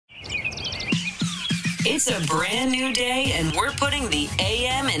It's a brand new day, and we're putting the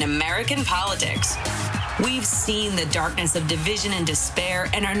AM in American politics. We've seen the darkness of division and despair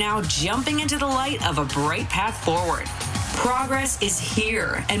and are now jumping into the light of a bright path forward. Progress is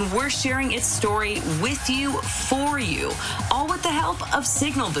here, and we're sharing its story with you, for you, all with the help of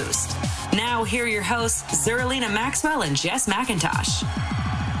Signal Boost. Now, here are your hosts, Zerlina Maxwell and Jess McIntosh.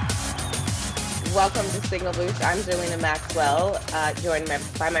 Welcome to Signal Boost. I'm Zerlina Maxwell, joined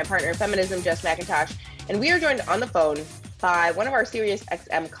by my partner in feminism, Jess McIntosh. And we are joined on the phone by one of our Sirius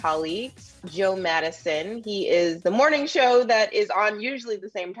XM colleagues, Joe Madison. He is the morning show that is on usually the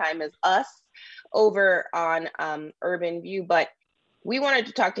same time as us over on Urban View. But we wanted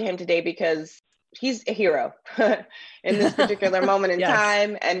to talk to him today because he's a hero in this particular moment in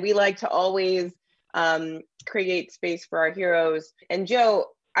time. And we like to always create space for our heroes. And Joe,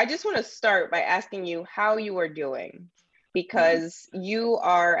 I just want to start by asking you how you are doing, because you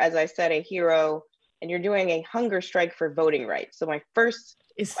are, as I said, a hero, and you're doing a hunger strike for voting rights. So my first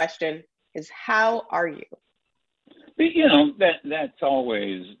question is, how are you? You know, that's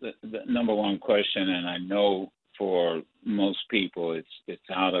always the number one question, and I know for most people it's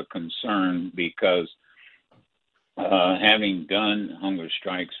out of concern because having done hunger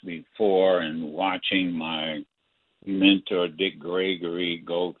strikes before and watching my mentor Dick Gregory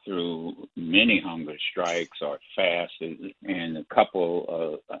go through many hunger strikes or fasts, and a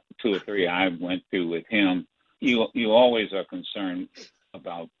couple, 2 or 3 I went through with him. You always are concerned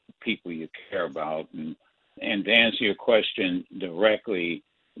about people you care about, and to answer your question directly,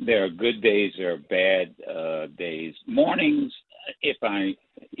 there are good days, there are bad days. Mornings,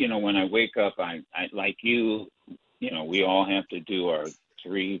 when I wake up, I like you know, we all have to do our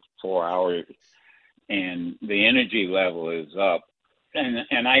 3-4 hours. And the energy level is up.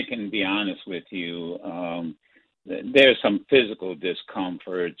 And I can be honest with you, there's some physical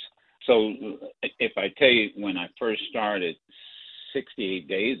discomforts. So if I tell you, when I first started 68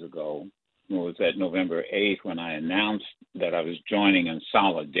 days ago, it was that November 8th when I announced that I was joining in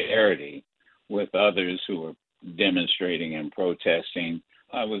solidarity with others who were demonstrating and protesting,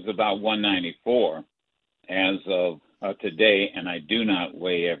 I was about 194 as of today, and I do not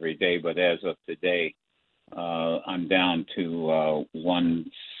weigh every day, but as of today, I'm down to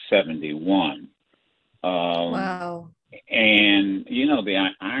 171. Wow. And, you know, the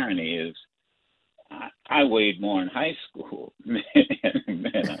irony is I weighed more in high school than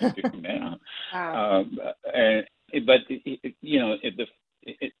I do now. Wow.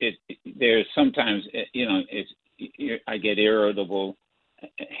 There's sometimes, I get irritable,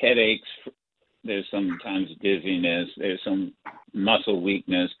 headaches. There's sometimes dizziness. There's some muscle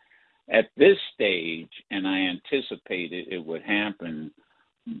weakness. At this stage, and I anticipated it would happen,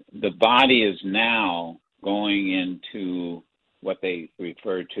 the body is now going into what they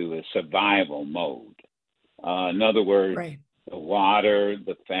refer to as survival mode. In other words, Right. The water,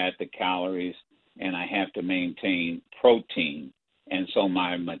 the fat, the calories, and I have to maintain protein. And so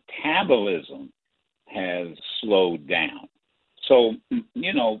my metabolism has slowed down. So,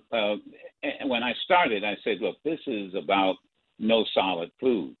 when I started, I said, look, this is about no solid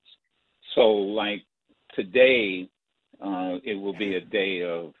foods. So like today, it will be a day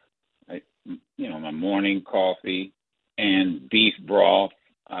of, my morning coffee and beef broth.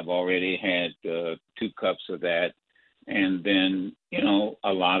 I've already had 2 cups of that. And then,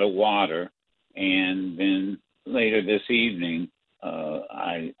 a lot of water. And then later this evening,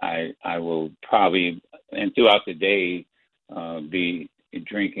 I will probably, and throughout the day, be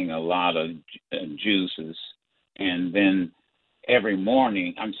drinking a lot of juices. And then every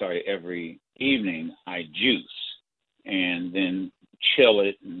evening I juice and then chill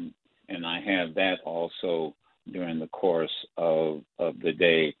it, and I have that also during the course of the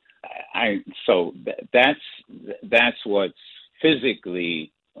day. So that's what's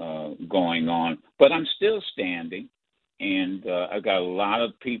physically going on, but I'm still standing, and I've got a lot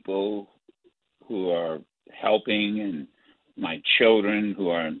of people who are helping, and my children who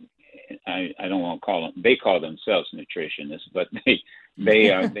are, I don't want to call them, they call themselves nutritionists, but they're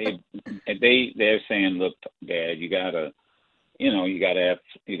saying, look, Dad, you gotta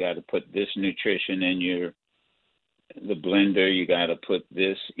put this nutrition in the blender. You gotta put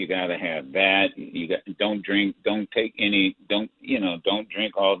this. You gotta have that. Don't drink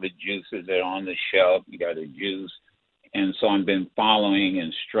all the juices that are on the shelf. You gotta juice. And so I've been following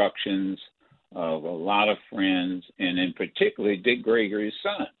instructions of a lot of friends, and in particular Dick Gregory's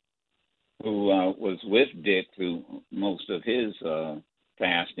son, who was with Dick through most of his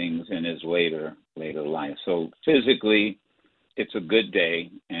fastings in his later life. So physically, it's a good day,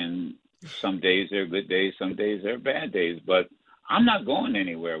 and some days they're good days, some days they're bad days, but I'm not going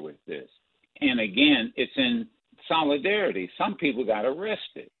anywhere with this. And again, it's in solidarity. Some people got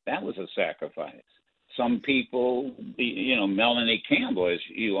arrested. That was a sacrifice. Some people, Melanie Campbell, as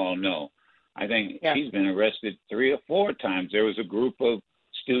you all know, I think she's been arrested 3 or 4 times. There was a group of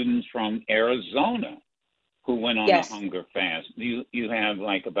students from Arizona who went on a hunger fast. You have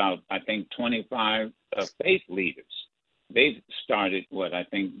like about, I think, 25 faith leaders. They've started I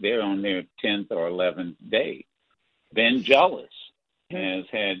think they're on their 10th or 11th day. Ben Jealous has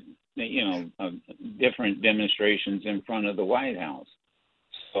had, different demonstrations in front of the White House.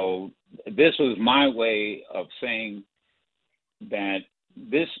 So this was my way of saying that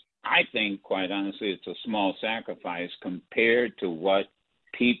this, I think, quite honestly, it's a small sacrifice compared to what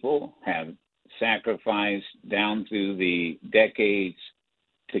people have sacrificed down through the decades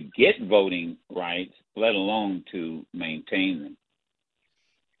to get voting rights, let alone to maintain them.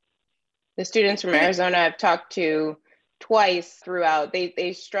 The students from Arizona I've talked to twice throughout,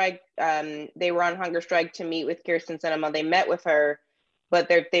 they strike. They were on hunger strike to meet with Kyrsten Sinema. They met with her, but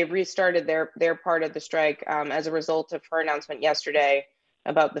they've restarted their part of the strike as a result of her announcement yesterday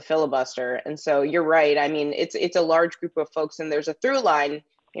about the filibuster. And so you're right. I mean, it's a large group of folks, and there's a through line.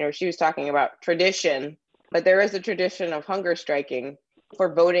 She was talking about tradition, but there is a tradition of hunger striking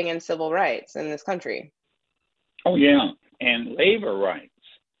for voting and civil rights in this country. Oh yeah, and labor rights.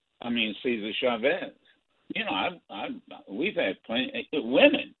 I mean, Cesar Chavez. We've had plenty. The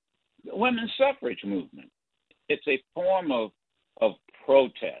women's suffrage movement. It's a form of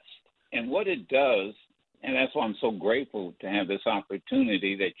protest, and what it does, and that's why I'm so grateful to have this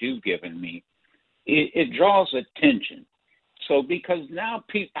opportunity that you've given me. It draws attention. So because now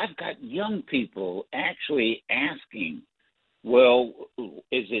I've got young people actually asking, well,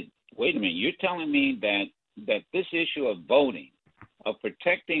 wait a minute, you're telling me that this issue of voting, of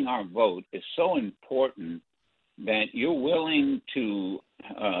protecting our vote is so important that you're willing to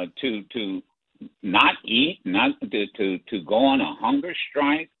not eat, not to go on a hunger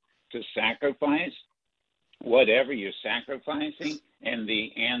strike, to sacrifice whatever you're sacrificing? And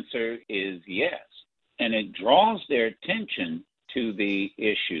the answer is yes. And it draws their attention to the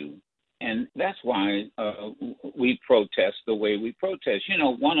issue. And that's why we protest the way we protest.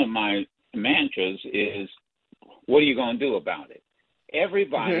 One of my mantras is, what are you going to do about it?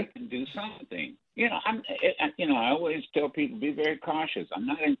 Everybody can do something. I always tell people, be very cautious. I'm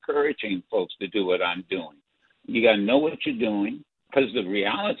not encouraging folks to do what I'm doing. You got to know what you're doing, because the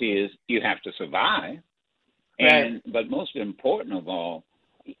reality is you have to survive. Right. But most important of all,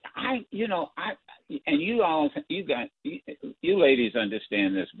 you ladies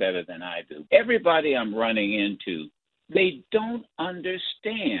understand this better than I do. Everybody I'm running into, they don't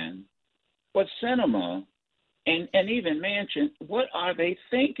understand what Sinema and even Manchin, what are they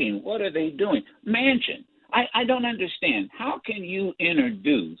thinking? What are they doing? Manchin, I don't understand. How can you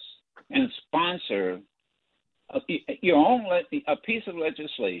introduce and sponsor your own a piece of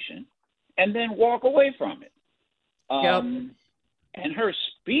legislation and then walk away from it? And her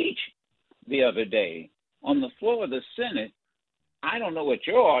speech the other day on the floor of the Senate, I don't know what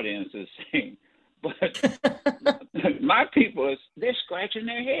your audience is saying, but my people, they're scratching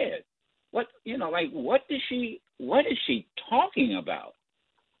their head. What is she talking about?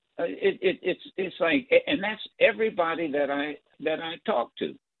 It's like, and that's everybody that I talk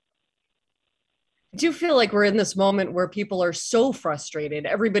to. I do feel like we're in this moment where people are so frustrated.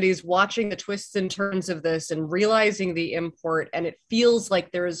 Everybody's watching the twists and turns of this and realizing the import. And it feels like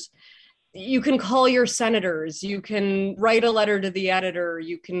you can call your senators, you can write a letter to the editor,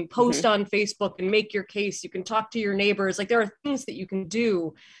 you can post on Facebook and make your case, you can talk to your neighbors. Like, there are things that you can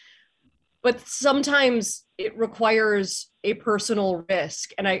do, but sometimes it requires a personal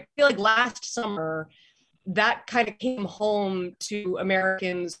risk. And I feel like last summer, that kind of came home to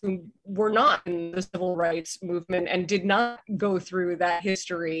Americans who were not in the civil rights movement and did not go through that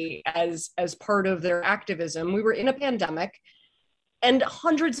history as part of their activism. We were in a pandemic, and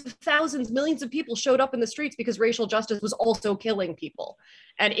hundreds of thousands, millions of people showed up in the streets because racial justice was also killing people.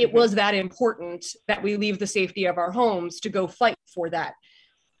 And it was that important that we leave the safety of our homes to go fight for that.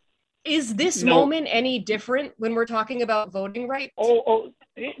 Is this moment any different when we're talking about voting rights?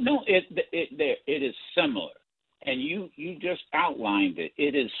 It is similar, and you just outlined it.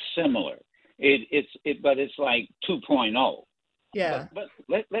 It is similar. But it's like 2.0. Yeah. But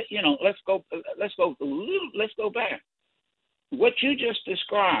let's go back. What you just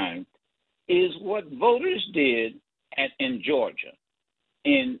described is what voters did in Georgia,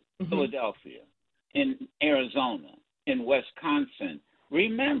 in Philadelphia, in Arizona, in Wisconsin.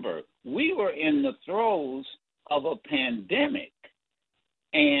 Remember, we were in the throes of a pandemic,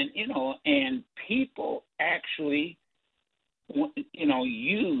 and people actually,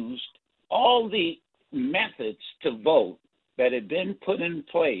 used all the methods to vote that had been put in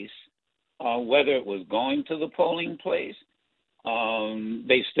place, whether it was going to the polling place,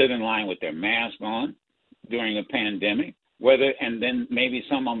 they stood in line with their mask on during a pandemic, and then maybe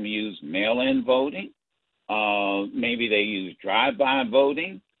some of them used mail-in voting, maybe they used drive-by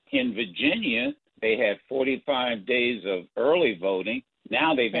voting. In Virginia, they had 45 days of early voting.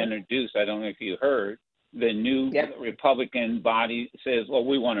 Now they've introduced, I don't know if you heard, the new Republican body says, well,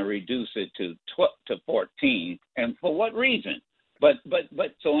 we want to reduce it to 14. And for what reason? But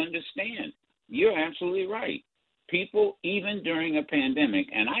so understand, you're absolutely right. People, even during a pandemic,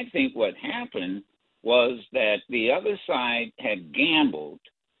 and I think what happened was that the other side had gambled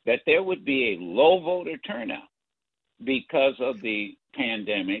that there would be a low voter turnout because of the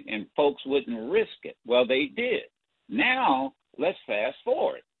pandemic and folks wouldn't risk it. Well, they did. Now, let's fast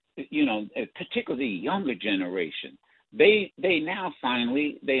forward. You know, particularly the younger generation, they now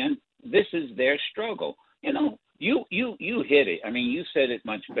finally, this is their struggle. You know, you hit it. I mean, you said it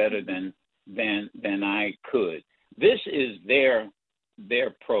much better than I could. This is their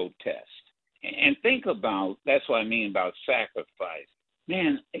protest. And think about, that's what I mean about sacrifice.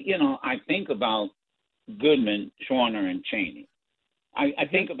 Man, you know, I think about Goodman, Schwerner, and Cheney. I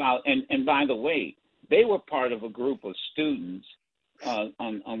think about, and by the way, they were part of a group of students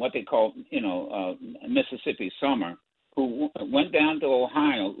on what they call, Mississippi Summer, who went down to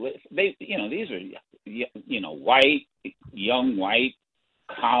Ohio. They, these are, young white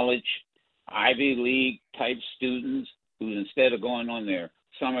college, Ivy League type students who, instead of going on their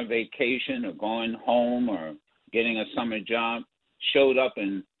summer vacation or going home or getting a summer job, showed up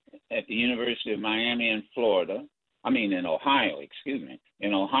at the University of Miami in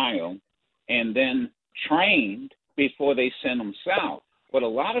Ohio, and then trained before they sent them south. What a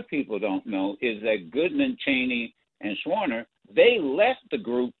lot of people don't know is that Goodman, Cheney, and Schwerner, they left the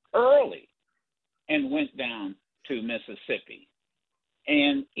group early and went down to Mississippi.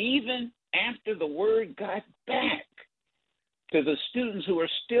 And even after the word got back to the students who are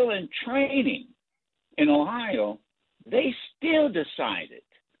still in training in Ohio, they still decided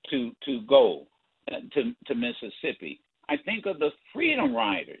to go to Mississippi. I think of the Freedom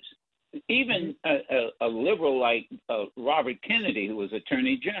Riders. Even a liberal like Robert Kennedy, who was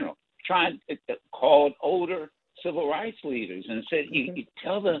Attorney General, called older civil rights leaders and said, you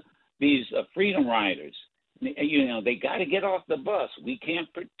tell these Freedom Riders, they got to get off the bus. We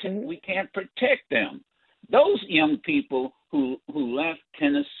can't protect them. Those young people who left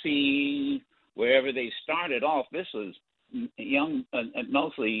Tennessee, wherever they started off, this was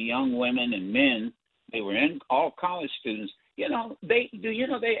mostly young women and men. They were all college students.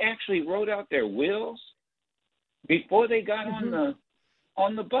 They actually wrote out their wills before they got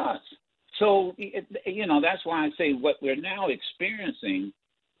on the bus. So that's why I say what we're now experiencing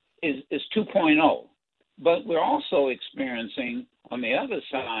is 2.0. But we're also experiencing on the other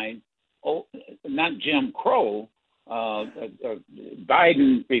side, not Jim Crow.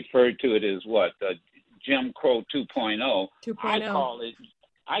 Biden referred to it as what? Jim Crow 2.0. 2.0.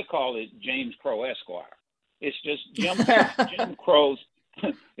 I call it James Crow Esquire. It's just Jim Crow's.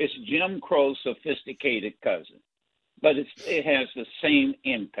 It's Jim Crow's sophisticated cousin, but it has the same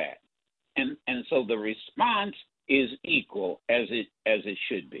impact, and so the response is equal as it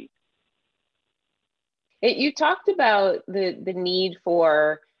should be. You talked about the need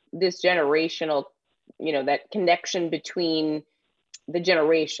for this generational, that connection between the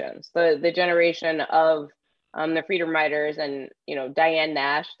generations, the generation of the Freedom Riders and, Diane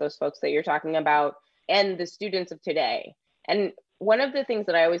Nash, those folks that you're talking about, and the students of today. And one of the things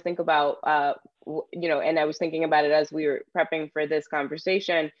that I always think about, and I was thinking about it as we were prepping for this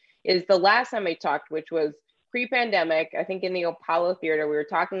conversation, is the last time I talked, which was pre-pandemic, I think in the Apollo Theater, we were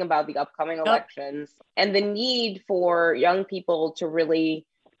talking about the upcoming elections and the need for young people to really,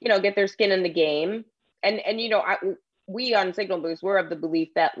 get their skin in the game. And we on Signal Boost, we're of the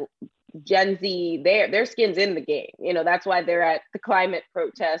belief that Gen Z, their skin's in the game. That's why they're at the climate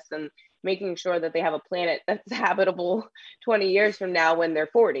protests and making sure that they have a planet that's habitable 20 years from now when they're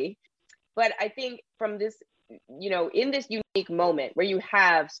 40. But I think from this, in this unique moment where you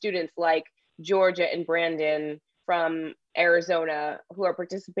have students like Georgia and Brandon from Arizona who are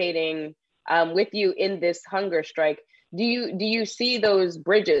participating with you in this hunger strike, do you see those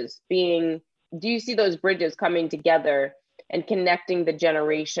bridges coming together and connecting the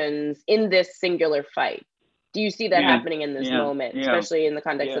generations in this singular fight? Do you see that happening in this moment, especially in the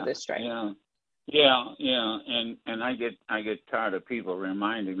context of this strike? And I get tired of people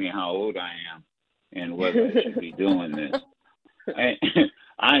reminding me how old I am and whether I should be doing this.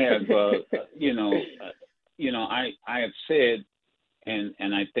 I have, I have said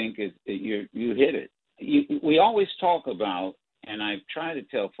and I think you hit it. We always talk about, and I try to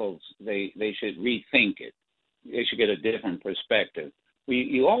tell folks they should rethink it. They should get a different perspective.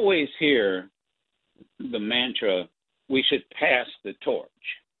 You always hear the mantra, we should pass the torch.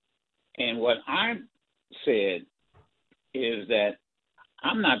 And what I've said is that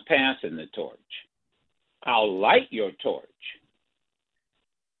I'm not passing the torch. I'll light your torch.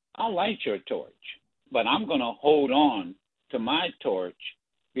 I'll light your torch, but I'm going to hold on to my torch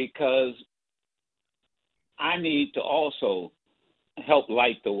because I need to also help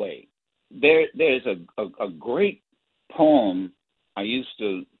light the way. There's a great poem I used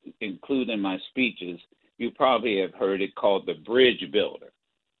to include in my speeches. You probably have heard it, called The Bridge Builder.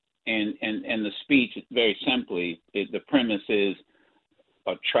 And the speech, very simply, the premise is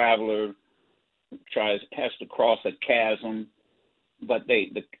a traveler has to cross a chasm, but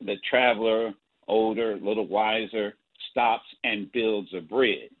the traveler, older, a little wiser, stops and builds a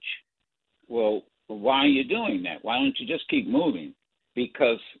bridge. Well, why are you doing that? Why don't you just keep moving?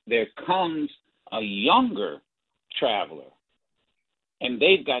 Because there comes a younger traveler, and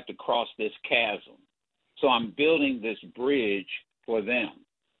they've got to cross this chasm. So I'm building this bridge for them.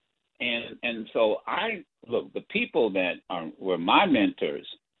 And so look, the people that were my mentors,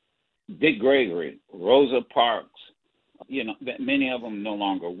 Dick Gregory, Rosa Parks, many of them no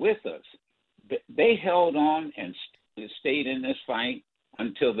longer with us. They held on and stayed in this fight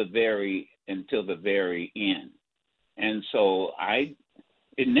until the very end. And so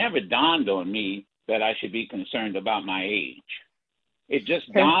it never dawned on me that I should be concerned about my age. It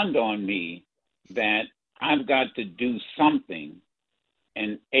just dawned on me that I've got to do something,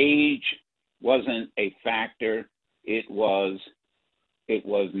 and age wasn't a factor. It was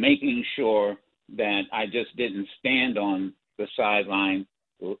making sure that I just didn't stand on the sideline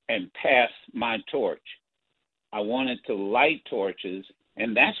and pass my torch. I wanted to light torches,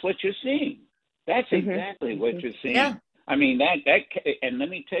 and that's what you're seeing. That's exactly what you're seeing. Yeah. I mean, and let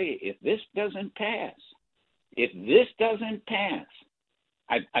me tell you, if this doesn't pass,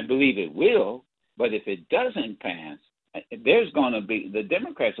 I believe it will, but if it doesn't pass, the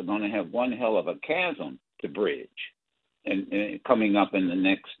Democrats are going to have one hell of a chasm to bridge and coming up in the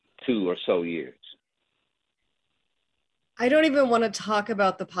next 2 or so years. I don't even want to talk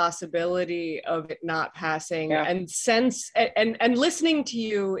about the possibility of it not passing. Yeah. And listening to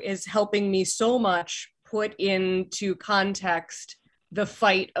you is helping me so much put into context the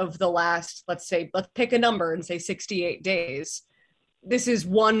fight of the last, let's pick a number and say 68 days. This is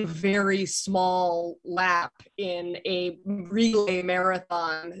one very small lap in a relay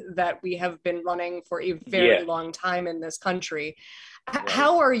marathon that we have been running for a very long time in this country. Right.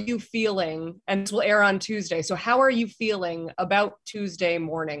 How are you feeling? And this will air on Tuesday. So how are you feeling about Tuesday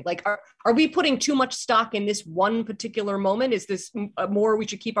morning? Like, are we putting too much stock in this one particular moment? Is this more we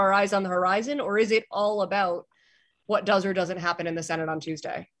should keep our eyes on the horizon? Or is it all about what does or doesn't happen in the Senate on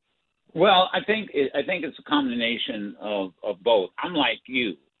Tuesday? Well, I think it's a combination of both. I'm like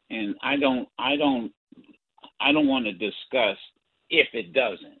you, and I don't want to discuss if it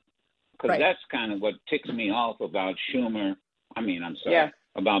doesn't, because that's kind of what ticks me off about Schumer.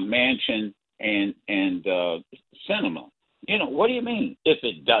 About Manchin and Sinema. What do you mean if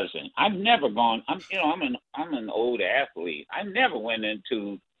it doesn't? I've never gone. I'm an old athlete. I never went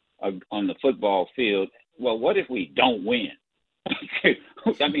into on the football field. Well, what if we don't win?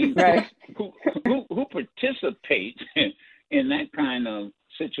 I mean, who participates in that kind of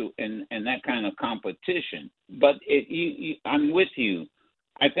in that kind of competition? But I'm with you.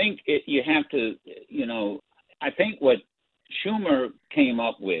 I think you have to. I think what Schumer came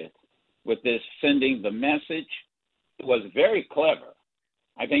up with this sending the message was very clever.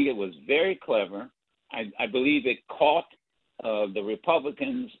 I think it was very clever. I believe it caught the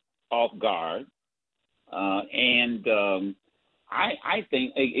Republicans off guard, and I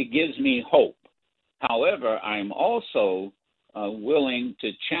think it gives me hope. However, I'm also willing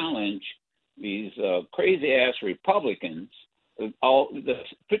to challenge these crazy-ass Republicans,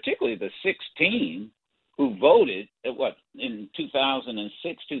 particularly the 16 who voted in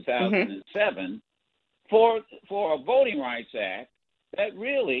 2006, 2007 for a Voting Rights Act that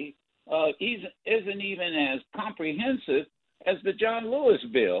really isn't even as comprehensive as the John Lewis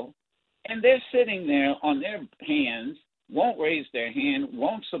bill, and they're sitting there on their hands, won't raise their hand,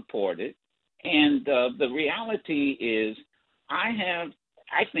 won't support it. And the reality is, I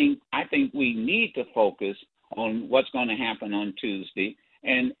think we need to focus on what's going to happen on Tuesday,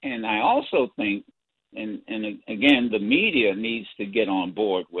 and I also think, and again, the media needs to get on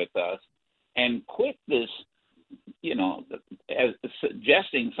board with us and quit this, as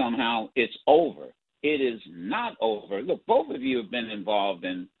suggesting somehow it's over. It is not over. Look, both of you have been involved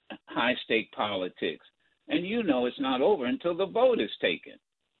in high stake politics, and you know it's not over until the vote is taken.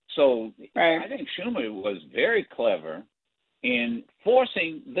 So I think Schumer was very clever in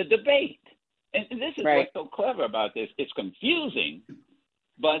forcing the debate. And this is what's so clever about this. It's confusing,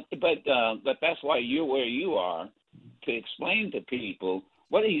 but that's why you're where you are, to explain to people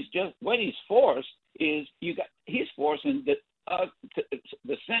what he's forced is he's forcing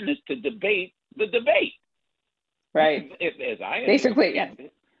the Senate to debate the debate. Right. As I basically, yeah.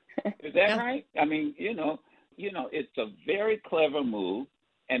 Is that right? I mean, it's a very clever move,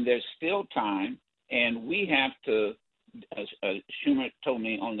 and there's still time, and we have to. As Schumer told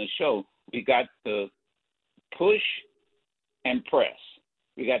me on the show, we got to push and press.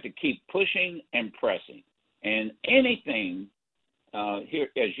 We got to keep pushing and pressing. And anything here,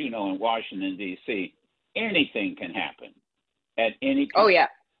 as you know, in Washington, D.C., anything can happen at any time. Oh, yeah.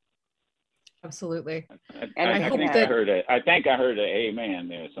 Absolutely. I think I heard an amen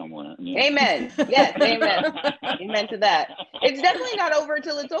there somewhere. Yeah. Amen. Yes, amen. Amen to that. It's definitely not over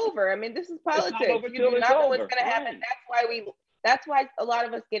until it's over. I mean, this is politics. You do not know what's going to happen. That's why a lot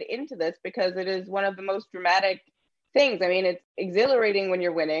of us get into this, because it is one of the most dramatic things. I mean, it's exhilarating when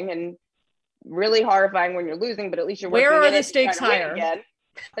you're winning and really horrifying when you're losing, but at least you're working. Where are the stakes higher? Again.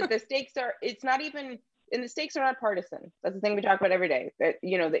 But the stakes are, it's not even, and the stakes are not partisan. That's the thing we talk about every day. That,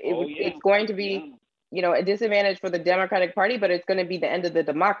 it's going to be, a disadvantage for the Democratic Party, but it's going to be the end of the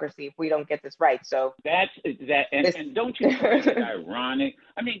democracy if we don't get this right. So that's that. And don't you find it ironic?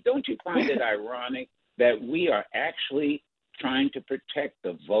 I mean, don't you find it ironic that we are actually trying to protect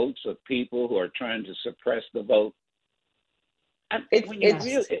the votes of people who are trying to suppress the vote? I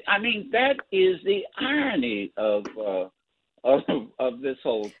mean, that is the irony of this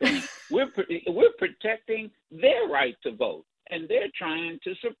whole thing. We're protecting their right to vote, and they're trying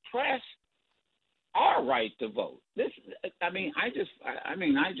to suppress our right to vote. I just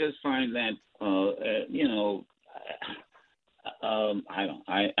find that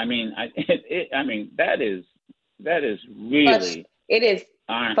that is really, it is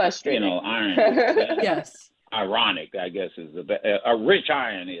frustrating. Irony. Yes. Ironic, I guess, is a rich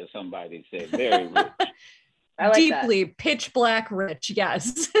irony, as somebody said. Very rich. I like deeply that. Pitch black rich,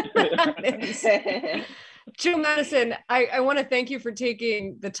 yes. Joe Madison, I want to thank you for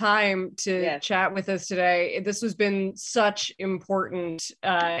taking the time to chat with us today. This has been such important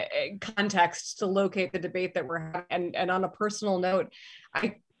context to locate the debate that we're having. And on a personal note,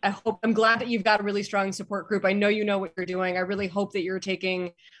 I'm glad that you've got a really strong support group. I know you know what you're doing. I really hope that you're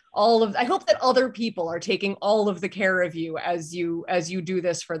taking I hope that other people are taking all of the care of you as you do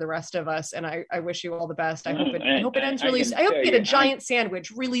this for the rest of us. And I wish you all the best. I hope it ends really soon. I hope you get a giant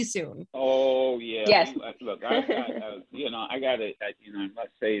sandwich really soon. Oh yeah. Yes. Look, I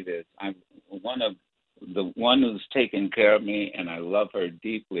must say this. I'm the one who's taken care of me, and I love her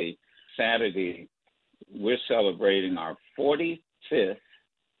deeply. Saturday, we're celebrating our 45th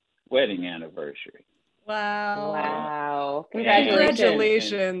wedding anniversary. Wow.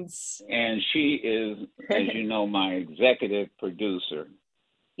 Congratulations. And she is, as you know, my executive producer.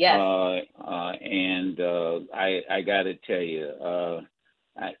 Yes. I got to tell you,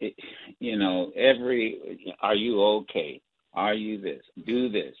 are you okay? Are you this? Do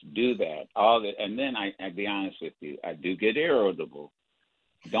that, all that. And then I'll be honest with you, I do get irritable.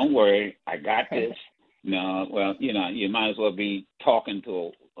 Don't worry, I got this. No, well, you might as well be talking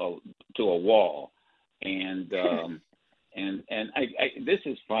to a wall. And this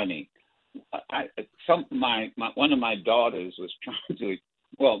is funny. One of my daughters was trying to.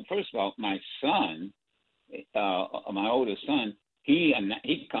 Well, first of all, my son, my oldest son,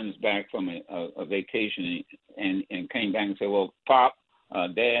 he comes back from a vacation and came back and said, "Well, Pop,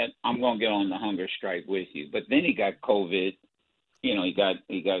 Dad, I'm gonna get on the hunger strike with you." But then he got COVID. He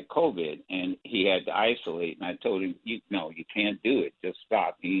got COVID and he had to isolate. And I told him, you can't do it. Just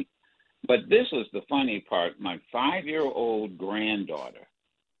stop. But this was the funny part. My 5-year-old granddaughter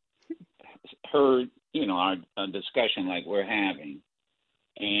heard, our discussion like we're having,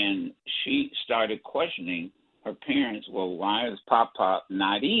 and she started questioning her parents. Well, why is Pop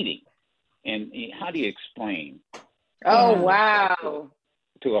not eating? And how do you explain? Oh, wow.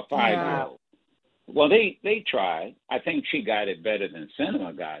 To a 5-year-old. Well, they tried. I think she got it better than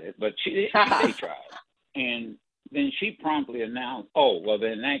Cinema got it, but they tried. And then she promptly announced, "Oh, well,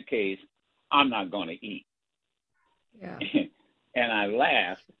 then in that case, I'm not going to eat." Yeah. And I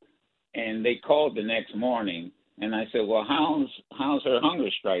laughed, and they called the next morning, and I said, "Well, how's her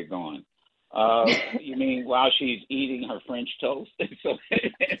hunger strike going?" You mean while she's eating her French toast? So,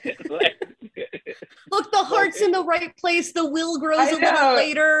 look, the heart's in the right place. The will grows a little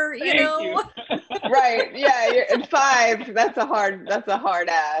later, you know? Right. Yeah. At 5, that's a hard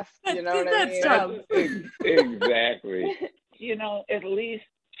ask. You know what I mean? That's tough. Exactly. You know, at least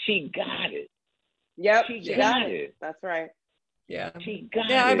she got it. Yep. She got it. That's right. Yeah. She got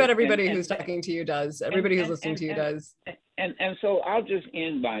it. Yeah, I bet everybody who's talking to you does. Everybody who's listening to you does. And so I'll just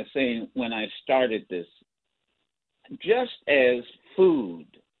end by saying, when I started this, just as food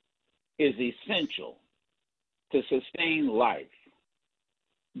is essential to sustain life,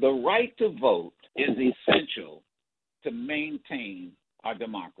 the right to vote is essential to maintain our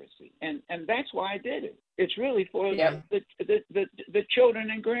democracy. And that's why I did it. It's really for the children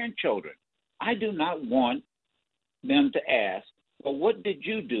and grandchildren. I do not want them to ask, well, what did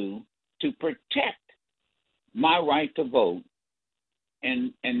you do to protect my right to vote,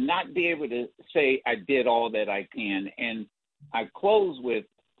 and not be able to say I did all that I can. And I close with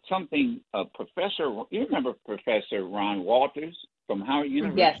something you remember Professor Ron Walters from Howard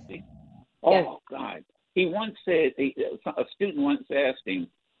University? Yes. Oh, yes. God. He once said, a student once asked him,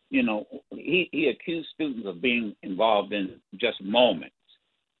 you know, he accused students of being involved in just moments.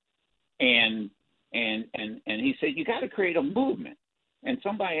 And he said, you got to create a movement. And a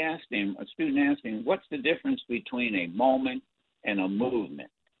student asked him, what's the difference between a moment and a movement?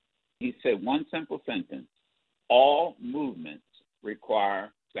 He said one simple sentence: all movements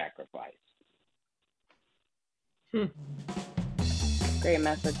require sacrifice. Great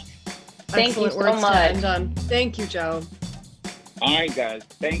message. Thank Excellent you words so much. to end on. Thank you, Joe. All right, guys.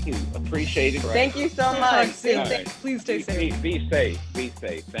 Thank you. Appreciate it. Thank you so much. Please stay safe. Be safe. Be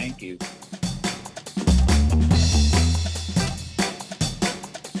safe. Thank you.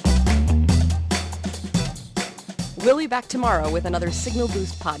 We'll be back tomorrow with another Signal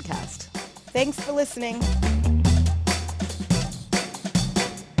Boost podcast. Thanks for listening.